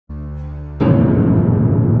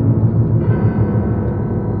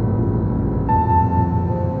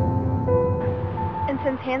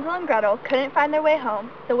Hansel and Gretel couldn't find their way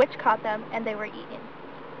home. The witch caught them, and they were eaten.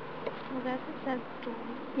 Well, that's a sad story.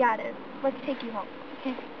 Yeah, it is. Let's take you home.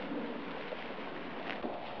 Okay.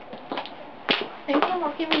 Thank you for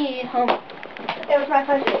walking me home. It was my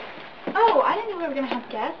pleasure. Oh, I didn't know we were going to have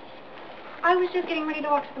guests. I was just getting ready to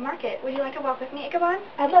walk to the market. Would you like to walk with me, Ichabod?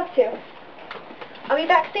 I'd love to. I'll be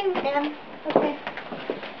back soon, Anne. Okay.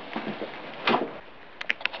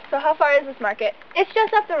 So how far is this market? It's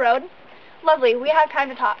just up the road. Lovely. We have time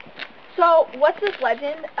to talk. So, what's this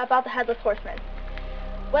legend about the Headless Horseman?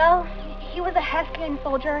 Well, he was a Hessian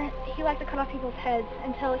soldier. He liked to cut off people's heads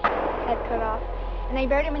until his head cut off. And they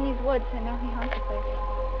buried him in these woods, and now he haunts the place.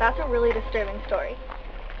 That's a really disturbing story.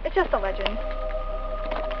 It's just a legend.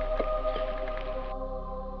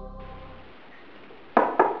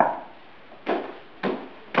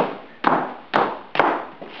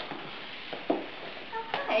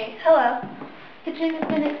 Hi. Hello. The gym has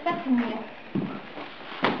been expecting you.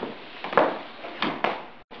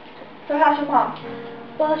 So how's your mom?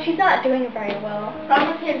 Well, she's not doing very well. Ron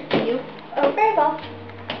was here to see you. Oh, very well.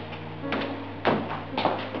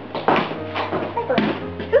 Hi, Bernie.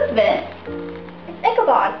 Who's this? It's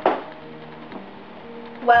Ichabod.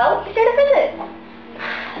 Well, he's here to visit.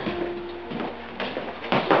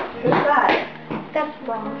 Who's that? That's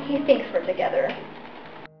wrong. He thinks we're together.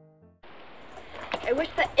 I wish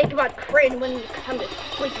that Ichabod Crane wouldn't come to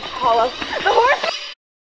Sleepy Hollow. The horse!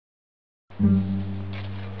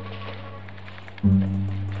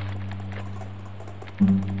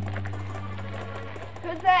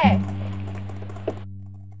 Who's there?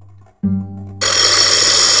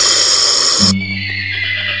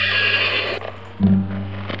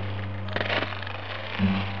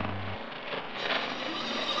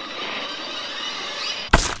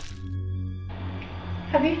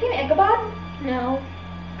 Have you seen Ichabod? No.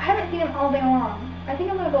 I haven't seen him all day long. I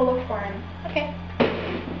think I'm gonna go look for him. Okay.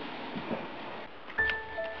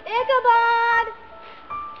 Ichabod!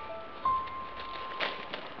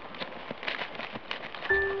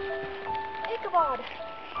 Ichabod!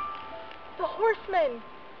 The horseman!